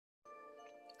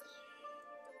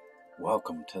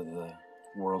Welcome to the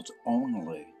world's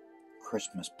only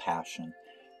Christmas passion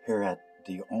here at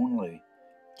the only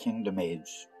Kingdom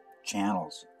Age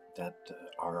channels that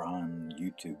are on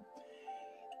YouTube.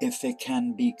 If it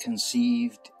can be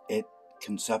conceived,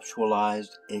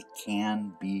 conceptualized, it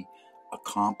can be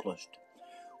accomplished.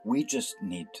 We just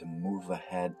need to move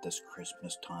ahead this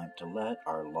Christmas time to let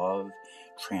our love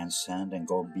transcend and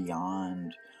go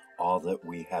beyond all that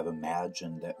we have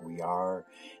imagined that we are,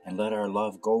 and let our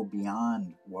love go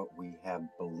beyond what we have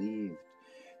believed,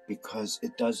 because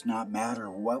it does not matter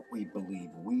what we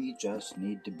believe. We just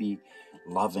need to be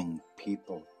loving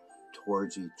people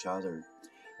towards each other.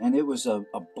 And it was a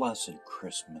blessed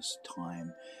Christmas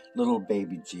time. Little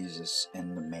baby Jesus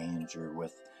in the manger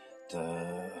with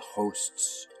the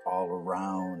hosts all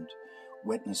around,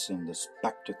 witnessing the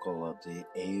spectacle of the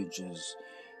ages.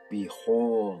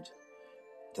 Behold,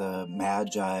 the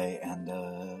Magi and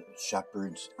the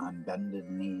shepherds on bended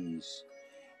knees.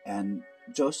 And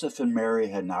Joseph and Mary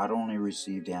had not only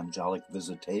received angelic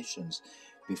visitations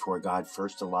before God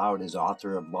first allowed his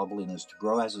author of loveliness to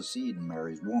grow as a seed in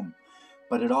Mary's womb,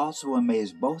 but it also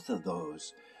amazed both of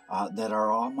those that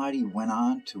our Almighty went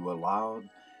on to allow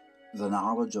the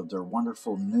knowledge of their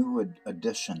wonderful new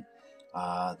addition,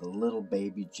 the little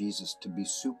baby Jesus, to be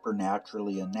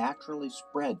supernaturally and naturally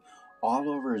spread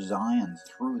all over Zion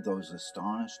through those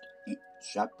astonished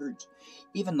shepherds.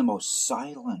 Even the most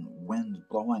silent winds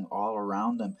blowing all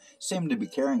around them seemed to be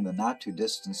carrying the not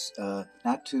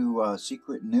too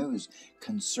secret news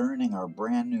concerning our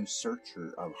brand new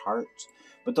searcher of hearts.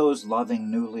 But those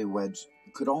loving newlyweds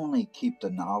could only keep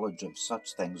the knowledge of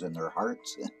such things in their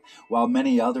hearts, while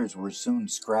many others were soon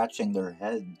scratching their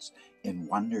heads in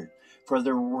wonder. For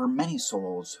there were many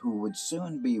souls who would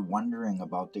soon be wondering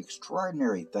about the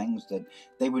extraordinary things that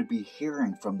they would be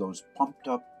hearing from those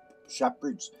pumped-up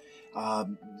shepherds.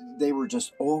 They were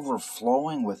just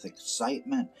overflowing with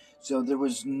excitement, so there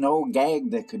was no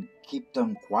gag that could keep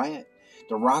them quiet.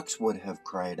 The rocks would have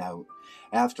cried out.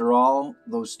 After all,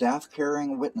 those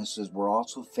staff-carrying witnesses were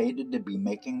also fated to be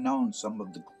making known some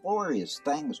of the glorious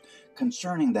things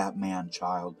concerning that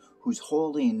man-child, whose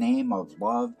holy name of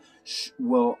love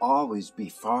will always be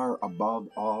far above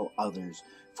all others,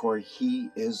 for he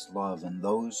is love, and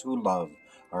those who love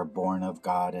are born of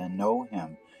God and know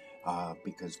him,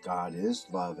 because God is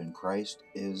love, and Christ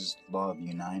is love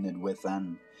united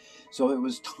within. So it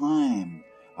was time.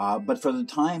 But for the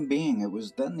time being, it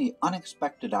was then the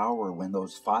unexpected hour when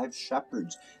those 5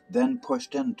 shepherds then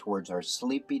pushed in towards our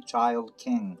sleepy child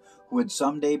king, who would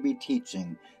someday be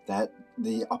teaching that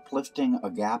the uplifting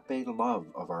agape love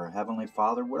of our Heavenly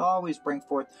Father would always bring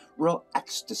forth real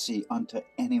ecstasy unto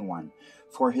anyone.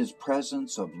 For his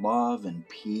presence of love and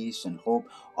peace and hope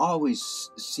always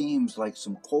seems like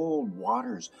some cold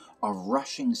waters of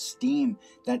rushing steam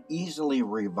that easily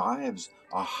revives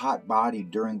a hot body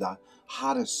during the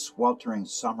hottest sweltering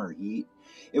summer heat.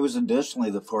 It was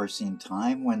additionally the foreseen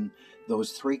time when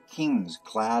those 3 kings,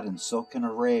 clad in silken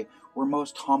array, were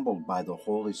most humbled by the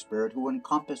Holy Spirit, who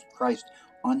encompassed Christ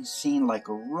unseen like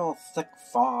a real thick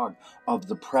fog of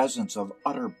the presence of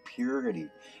utter purity.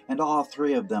 And all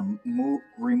 3 of them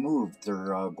removed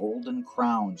their golden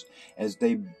crowns as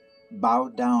they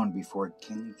bowed down before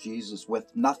King Jesus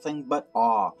with nothing but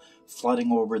awe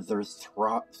flooding over their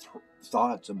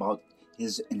thoughts about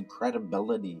his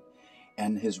incredibility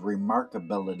and his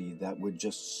remarkability that would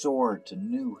just soar to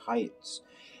new heights.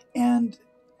 And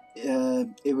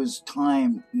it was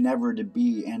time never to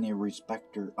be any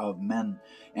respecter of men.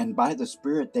 And by the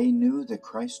Spirit they knew that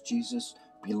Christ Jesus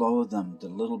below them, the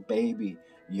little baby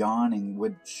yawning,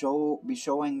 would be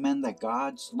showing men that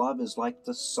God's love is like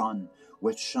the sun,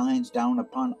 which shines down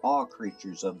upon all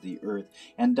creatures of the earth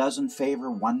and doesn't favor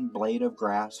one blade of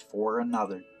grass for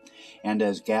another. And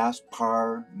as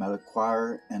Gaspar,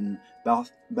 Melchior, and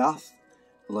Balthasar,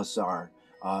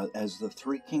 as the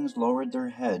 3 kings lowered their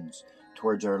heads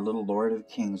towards our little Lord of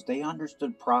Kings, they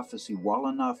understood prophecy well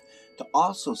enough to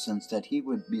also sense that he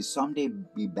would someday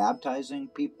be baptizing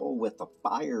people with the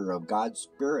fire of God's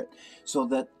Spirit, so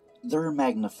that their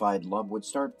magnified love would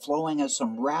start flowing as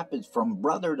some rapids from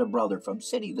brother to brother, from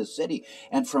city to city,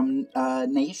 and from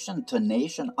nation to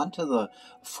nation unto the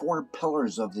 4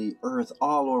 pillars of the earth,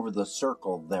 all over the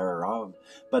circle thereof.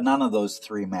 But none of those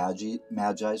 3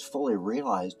 Magi's fully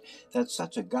realized that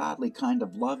such a godly kind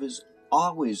of love is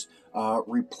always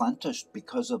replenished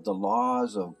because of the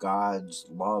laws of God's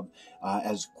love.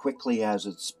 As quickly as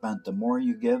it's spent, the more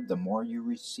you give, the more you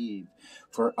receive.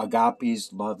 For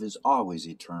agape's love is always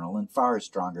eternal and far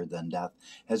stronger than death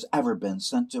has ever been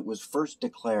since it was first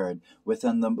declared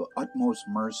within the utmost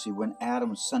mercy when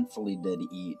Adam sinfully did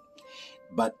eat.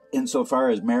 But insofar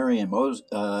as Mary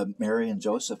and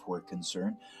Joseph were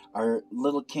concerned, our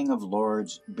little King of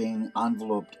Lords being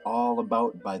enveloped all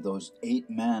about by those 8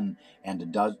 men and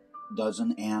a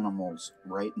dozen animals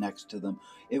right next to them,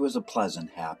 it was a pleasant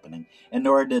happening. And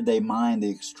nor did they mind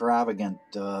the extravagant,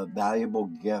 valuable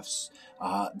gifts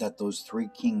that those 3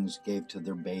 kings gave to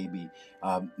their baby.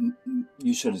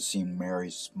 You should have seen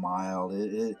Mary's smile.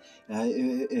 It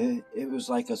was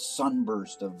like a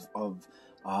sunburst of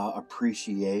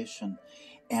appreciation,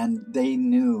 and they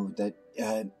knew that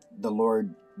the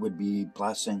Lord would be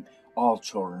blessing all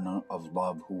children of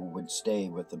love who would stay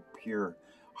with a pure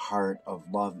heart of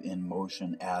love in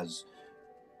motion, as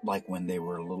like when they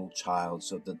were a little child,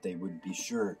 so that they would be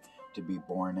sure to be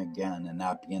born again and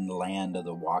not be in the land of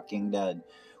the walking dead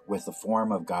with a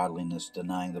form of godliness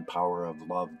denying the power of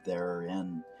love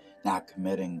therein, not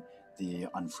committing the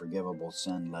unforgivable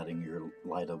sin, letting your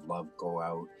light of love go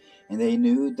out. And they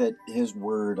knew that his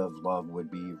word of love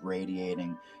would be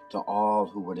radiating to all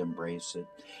who would embrace it.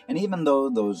 And even though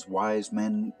those wise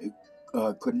men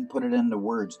couldn't put it into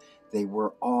words, they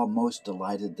were all most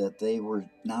delighted that they were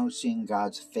now seeing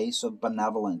God's face of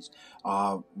benevolence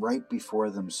right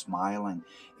before them, smiling.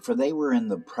 For they were in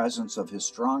the presence of his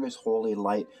strongest holy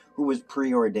light, who was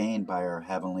preordained by our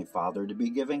Heavenly Father to be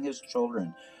giving his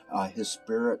children his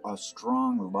spirit of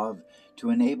strong love to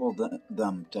enable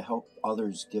them to help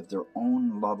others give their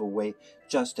own love away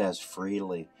just as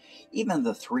freely. Even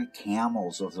the 3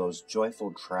 camels of those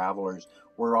joyful travelers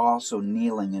were also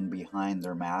kneeling in behind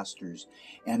their masters,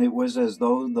 and it was as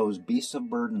though those beasts of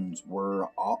burdens were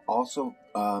also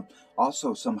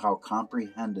somehow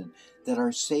comprehended that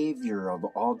our Savior of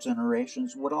all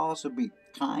generations would also be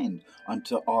kind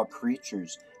unto all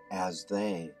creatures as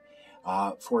they.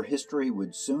 For history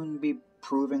would soon be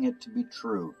proving it to be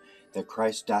true, that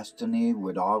Christ's destiny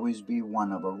would always be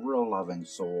one of a real loving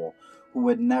soul who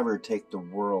would never take the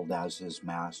world as his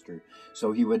master,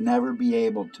 so he would never be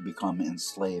able to become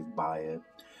enslaved by it.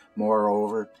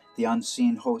 Moreover, the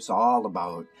unseen hosts all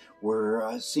about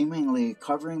were seemingly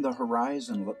covering the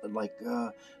horizon like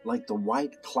the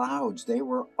white clouds. They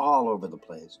were all over the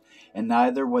place, and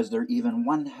neither was there even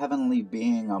one heavenly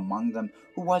being among them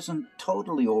who wasn't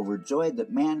totally overjoyed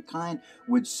that mankind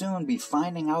would soon be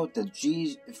finding out that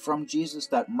from Jesus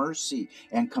that mercy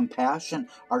and compassion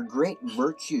are great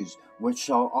virtues which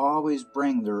shall always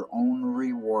bring their own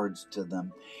rewards to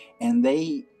them. And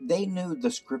they knew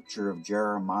the scripture of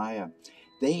Jeremiah.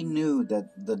 They knew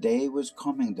that the day was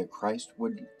coming that Christ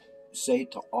would say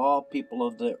to all people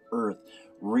of the earth,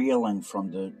 reeling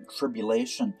from the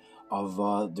tribulation of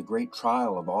the great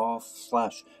trial of all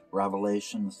flesh,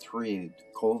 Revelation 3,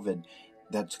 COVID,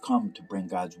 that's come to bring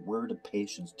God's word of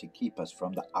patience to keep us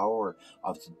from the hour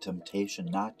of the temptation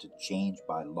not to change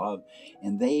by love.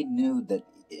 And they knew that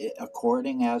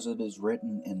according as it is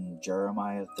written in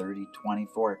Jeremiah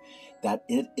 30:24, that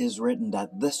it is written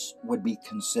that this would be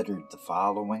considered the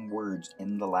following words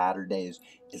in the latter days.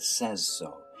 It says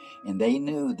so. And they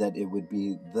knew that it would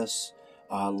be this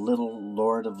little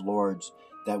Lord of Lords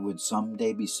that would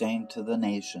someday be saying to the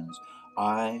nations,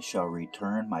 I shall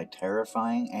return my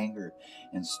terrifying anger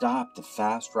and stop the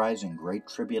fast-rising great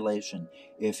tribulation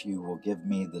if you will give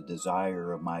me the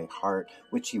desire of my heart,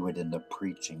 which he would end up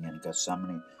preaching in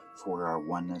Gethsemane for our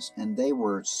oneness. And they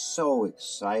were so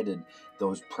excited,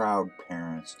 those proud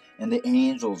parents, and the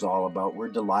angels all about were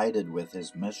delighted with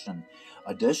his mission.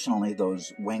 Additionally,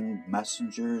 those winged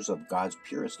messengers of God's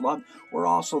purest love were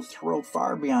also thrilled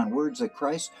far beyond words that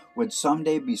Christ would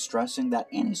someday be stressing that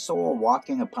any soul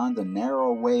walking upon the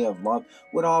narrow way of love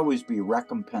would always be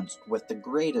recompensed with the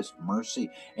greatest mercy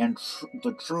and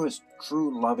the truest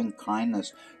true loving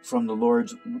kindness from the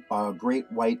Lord's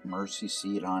great white mercy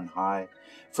seat on high.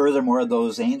 Furthermore,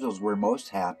 those angels were most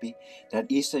happy that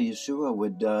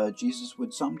Jesus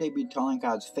would someday be telling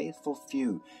God's faithful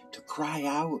few to cry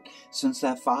out, since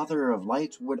that Father of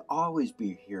lights would always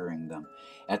be hearing them.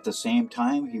 At the same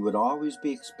time, he would always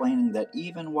be explaining that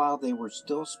even while they were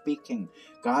still speaking,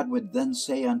 God would then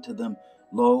say unto them,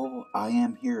 Lo, I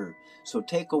am here. So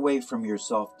take away from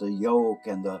yourself the yoke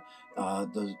and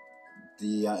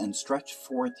and stretch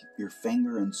forth your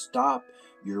finger and stop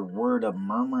your word of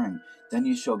murmuring. Then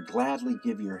you shall gladly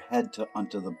give your head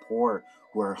unto the poor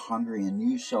who are hungry, and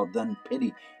you shall then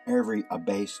pity every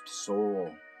abased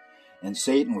soul. And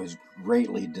Satan was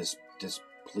greatly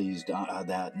pleased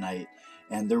that night.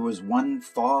 And there was one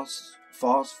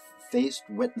false-faced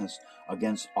witness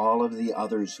against all of the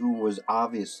others, who was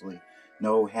obviously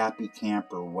no happy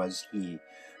camper was he.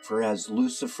 For as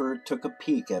Lucifer took a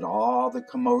peek at all the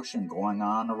commotion going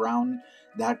on around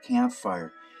that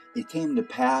campfire, it came to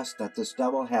pass that this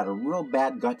devil had a real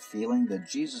bad gut feeling that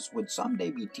Jesus would someday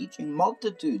be teaching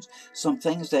multitudes some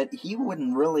things that he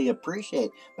wouldn't really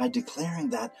appreciate, by declaring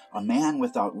that a man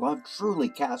without love truly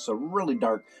casts a really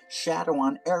dark shadow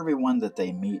on everyone that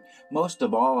they meet, most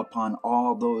of all upon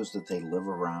all those that they live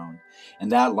around. And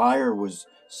that liar was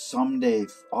someday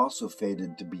also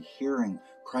fated to be hearing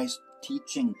Christ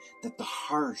teaching that the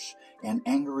harsh and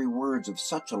angry words of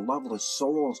such a loveless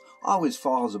soul always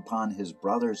falls upon his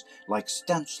brothers like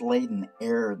stench-laden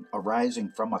air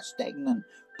arising from a stagnant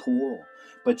pool.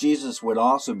 But Jesus would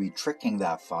also be tricking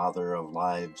that father of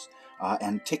lives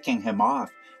and ticking him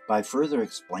off by further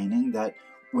explaining that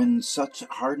when such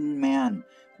hardened man,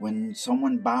 when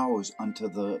someone bows unto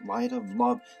the light of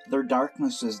love, their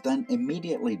darkness is then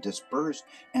immediately dispersed,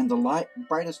 and the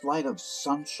brightest light of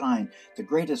sunshine, the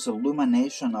greatest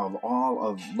illumination of all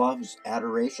of love's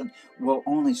adoration, will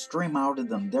only stream out of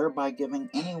them, thereby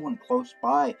giving anyone close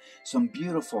by some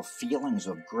beautiful feelings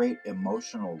of great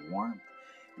emotional warmth.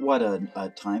 What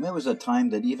a time. It was a time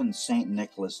that even St.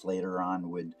 Nicholas later on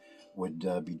would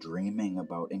be dreaming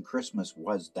about, and Christmas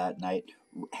was that night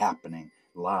happening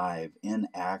live in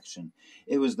action.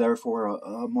 It was therefore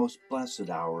a most blessed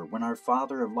hour when our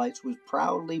Father of Lights was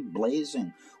proudly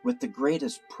blazing with the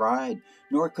greatest pride,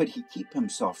 nor could he keep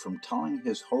himself from telling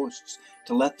his hosts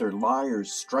to let their lyres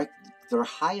strike their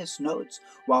highest notes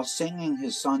while singing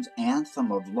his son's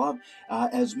anthem of love,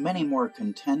 as many more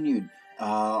continued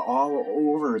all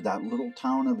over that little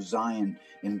town of Zion.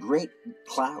 In great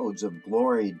clouds of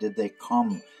glory did they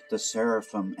come, the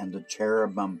seraphim and the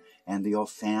cherubim and the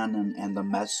Ophanim and the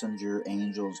messenger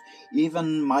angels.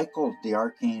 Even Michael the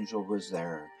archangel was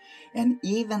there. And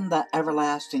even the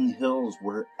everlasting hills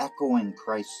were echoing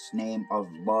Christ's name of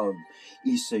love,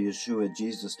 Isa Yeshua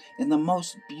Jesus, in the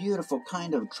most beautiful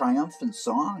kind of triumphant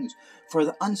songs. For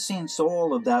the unseen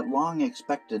soul of that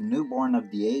long-expected newborn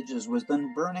of the ages was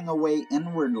then burning away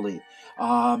inwardly,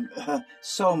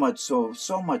 so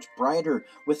much brighter,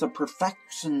 with a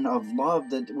perfection of love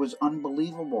that was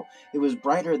unbelievable. It was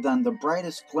brighter than the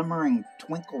brightest glimmering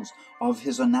twinkles of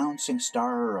his announcing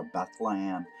star of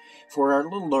Bethlehem. For our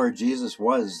little Lord Jesus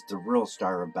was the real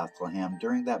star of Bethlehem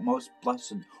during that most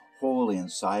blessed, holy, and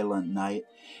silent night.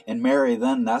 And Mary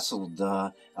then nestled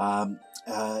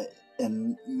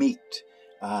and meeked,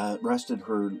 rested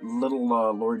her little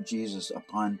Lord Jesus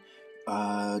upon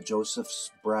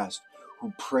Joseph's breast,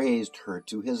 who praised her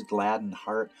to his gladdened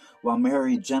heart, while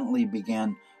Mary gently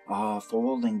began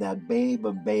folding that babe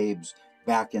of babes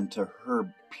back into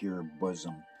her pure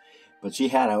bosom. But she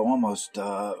had to almost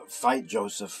fight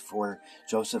Joseph for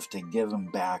Joseph to give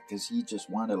him back, because he just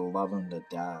wanted to love him to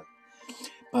death.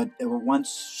 But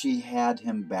once she had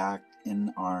him back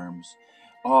in arms,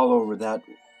 all over that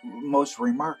most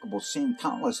remarkable scene,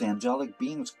 countless angelic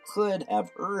beings could have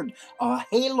heard a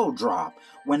halo drop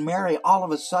when Mary all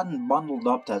of a sudden bundled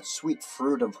up that sweet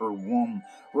fruit of her womb,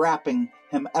 wrapping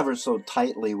him ever so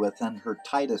tightly within her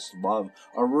tightest love.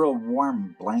 A real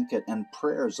warm blanket and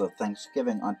prayers of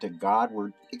thanksgiving unto God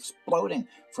were exploding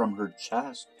from her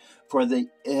chest. For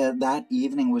that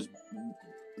evening was,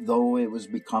 though it was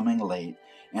becoming late,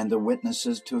 and the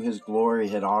witnesses to his glory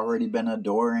had already been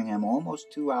adoring him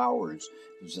almost 2 hours.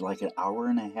 It was like an hour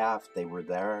and a half they were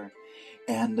there.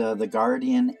 And the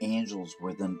guardian angels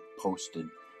were then posted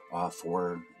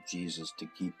for Jesus to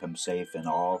keep him safe in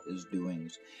all his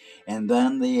doings. And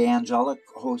then the angelic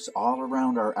hosts all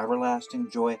around our everlasting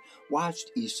joy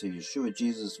watched Isa Yeshua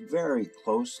Jesus very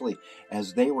closely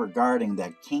as they were guarding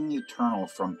that King Eternal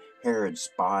from Herod's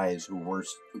spies, who were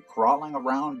crawling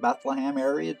around Bethlehem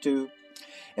area too.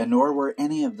 And nor were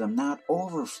any of them not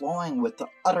overflowing with the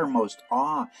uttermost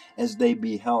awe as they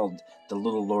beheld the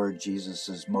little Lord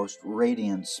Jesus' most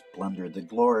radiant splendor, the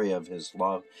glory of his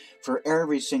love. For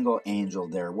every single angel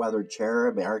there, whether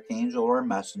cherub, archangel, or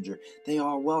messenger, they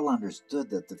all well understood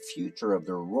that the future of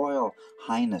their royal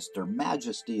highness, their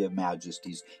majesty of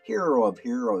majesties, hero of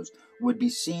heroes, would be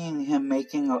seeing him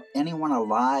making anyone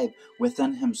alive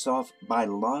within himself by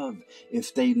love,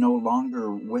 if they no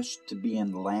longer wished to be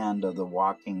in the land of the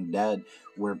walking dead,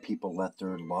 where people let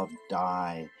their love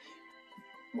die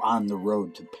on the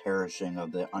road to perishing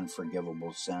of the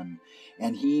unforgivable sin.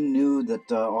 And he knew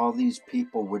that all these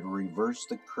people would reverse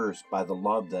the curse by the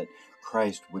love that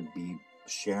Christ would be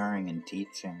sharing and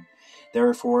teaching.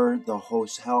 Therefore, the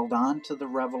hosts held on to the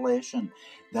revelation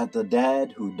that the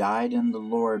dead who died in the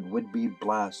Lord would be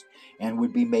blessed and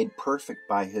would be made perfect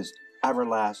by his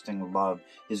everlasting love,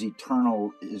 his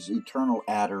eternal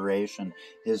adoration,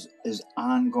 his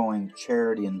ongoing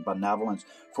charity and benevolence.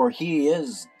 For he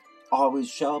is, always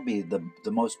shall be, the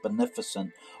most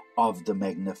beneficent of the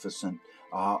magnificent,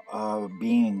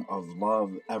 being of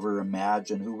love ever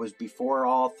imagined, who was before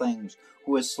all things,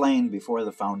 who was slain before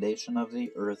the foundation of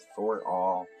the earth for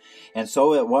all. And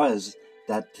so it was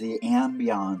that the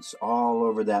ambience all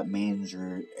over that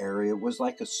manger area was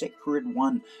like a sacred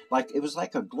one, like it was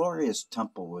like a glorious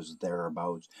temple was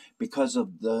thereabouts, because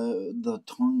of the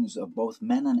tongues of both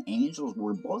men and angels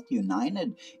were both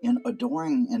united in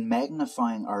adoring and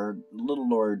magnifying our little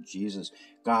Lord Jesus,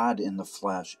 God in the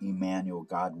flesh, Emmanuel,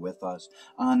 God with us,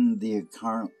 on the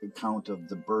account of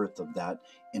the birth of that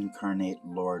incarnate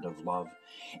Lord of love.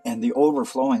 And the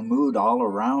overflowing mood all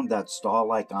around that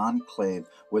stall-like enclave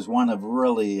was one of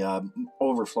really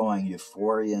overflowing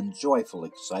euphoria and joyful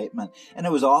excitement. And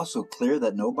it was also clear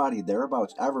that nobody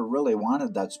thereabouts ever really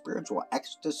wanted that spiritual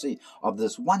ecstasy of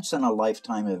this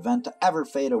once-in-a-lifetime event to ever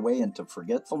fade away into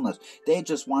forgetfulness. They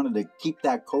just wanted to keep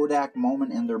that Kodak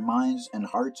moment in their minds and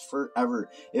hearts forever.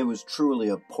 It was truly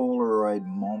a Polaroid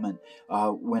moment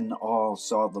when all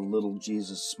saw the little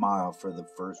Jesus smile for the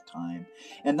first time.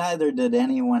 And neither did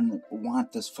anyone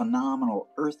want this phenomenal,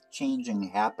 earth-changing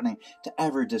happening to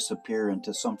ever disappear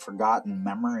into some forgotten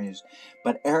memories.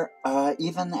 But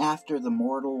even after the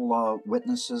mortal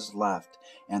witnesses left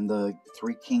and the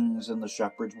three kings and the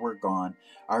shepherds were gone,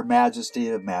 our Majesty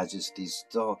of Majesties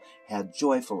still had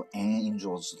joyful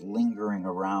angels lingering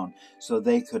around so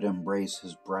they could embrace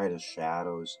his brightest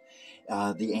shadows.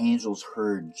 The angels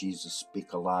heard Jesus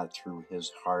speak a lot through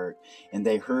his heart, and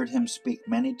they heard him speak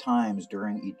many times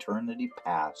during eternity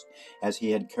past, as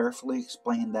he had carefully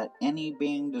explained that any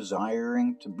being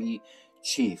desiring to be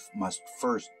chief must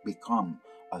first become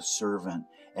a servant,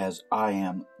 as I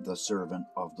am the servant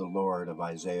of the Lord of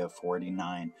Isaiah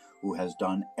 49, who has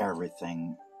done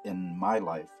everything in my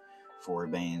life for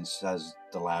me, says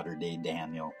the latter-day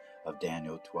Daniel of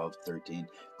Daniel 12:13.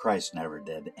 Christ never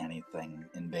did anything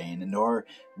in vain, nor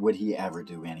would he ever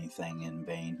do anything in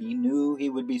vain. He knew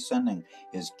he would be sending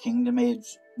his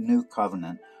kingdom-age new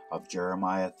covenant of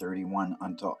Jeremiah 31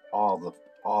 unto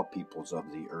all peoples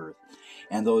of the earth.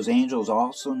 And those angels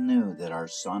also knew that our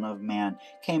Son of Man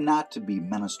came not to be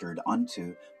ministered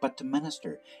unto, but to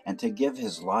minister, and to give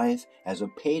his life as a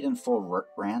paid in full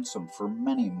ransom for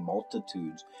many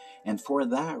multitudes. And for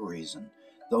that reason,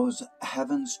 those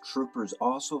heaven's troopers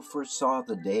also foresaw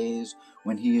the days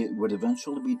when he would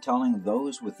eventually be telling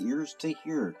those with ears to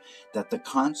hear that the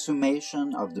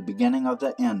consummation of the beginning of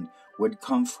the end would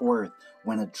come forth,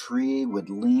 when a tree would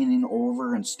lean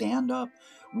over and stand up,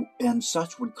 and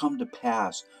such would come to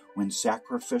pass when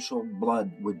sacrificial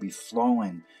blood would be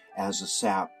flowing as a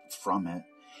sap from it.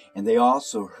 And they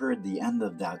also heard the end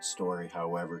of that story,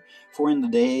 however, for in the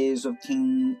days of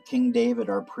King David,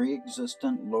 our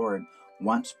pre-existent Lord,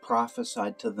 once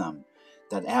prophesied to them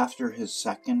that after his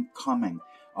second coming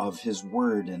of his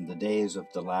word in the days of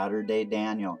the latter-day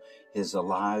Daniel, his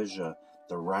Elijah,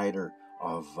 the writer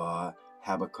of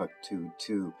Habakkuk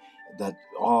 2:2, that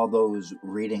all those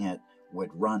reading it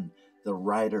would run. The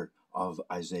writer of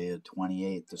Isaiah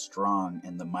 28, the strong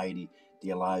and the mighty, the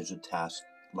Elijah tasked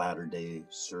latter-day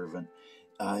servant.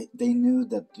 They knew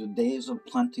that the days of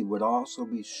plenty would also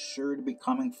be sure to be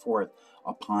coming forth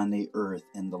upon the earth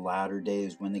in the latter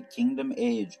days, when the kingdom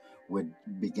age would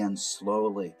begin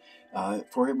slowly.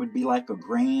 For it would be like a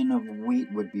grain of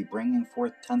wheat would be bringing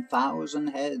forth 10,000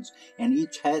 heads, and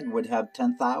each head would have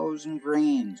 10,000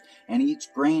 grains, and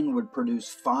each grain would produce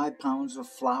 5 pounds of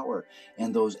flour.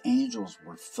 And those angels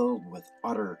were filled with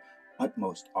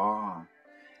utmost awe.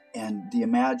 And the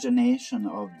imagination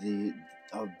of the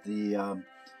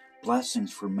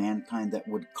blessings for mankind that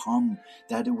would come,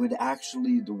 that it would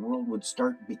actually, the world would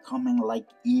start becoming like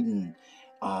Eden,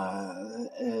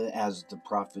 as the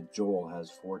prophet Joel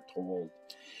has foretold.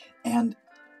 And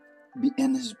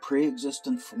in his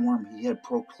pre-existent form, he had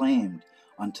proclaimed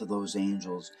unto those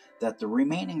angels that the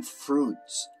remaining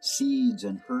fruits, seeds,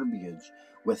 and herbage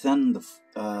within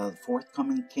the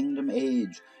forthcoming kingdom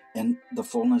age and the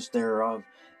fullness thereof,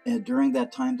 and during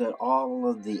that time, that all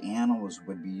of the animals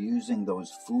would be using those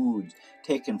foods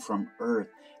taken from earth,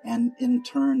 and in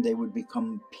turn they would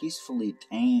become peacefully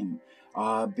tame,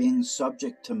 being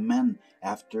subject to men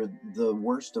after the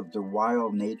worst of the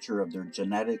wild nature of their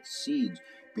genetic seeds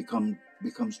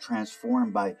becomes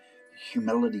transformed by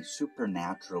humility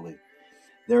supernaturally.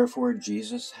 Therefore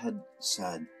Jesus had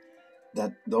said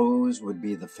that those would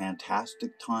be the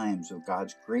fantastic times of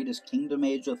God's greatest kingdom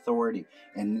age authority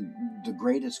and the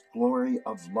greatest glory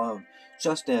of love,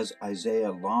 just as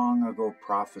Isaiah long ago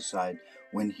prophesied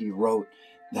when he wrote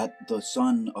that the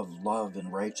Son of love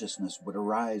and righteousness would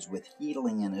arise with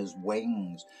healing in his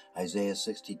wings, Isaiah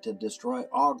 60, to destroy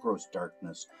all gross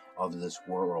darkness of this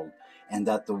world, and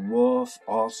that the wolf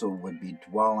also would be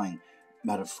dwelling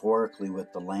metaphorically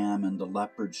with the lamb, and the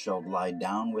leopard shall lie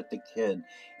down with the kid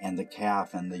and the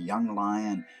calf, and the young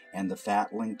lion and the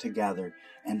fatling together,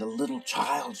 and a little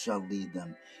child shall lead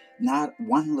them. Not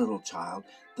one little child,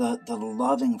 the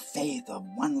loving faith of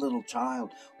one little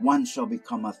child. One shall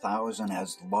become 1,000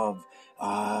 as love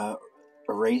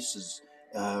erases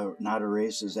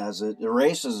as it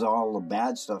erases all the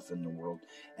bad stuff in the world,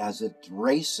 as it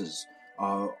races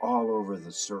all over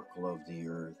the circle of the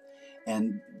earth.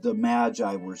 And the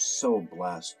Magi were so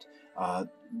blessed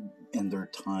in their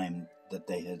time that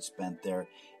they had spent there.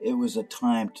 It was a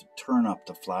time to turn up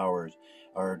the flowers,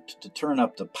 or to turn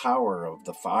up the power of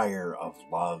the fire of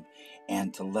love,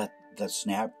 and to let the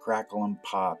snap, crackle, and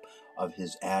pop of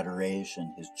his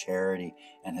adoration, his charity,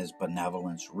 and his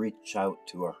benevolence reach out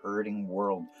to a hurting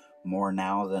world more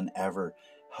now than ever.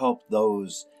 Help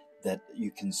those that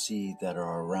you can see that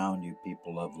are around you,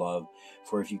 people of love.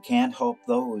 For if you can't help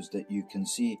those that you can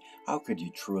see, how could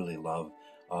you truly love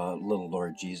little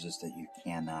Lord Jesus that you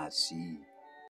cannot see?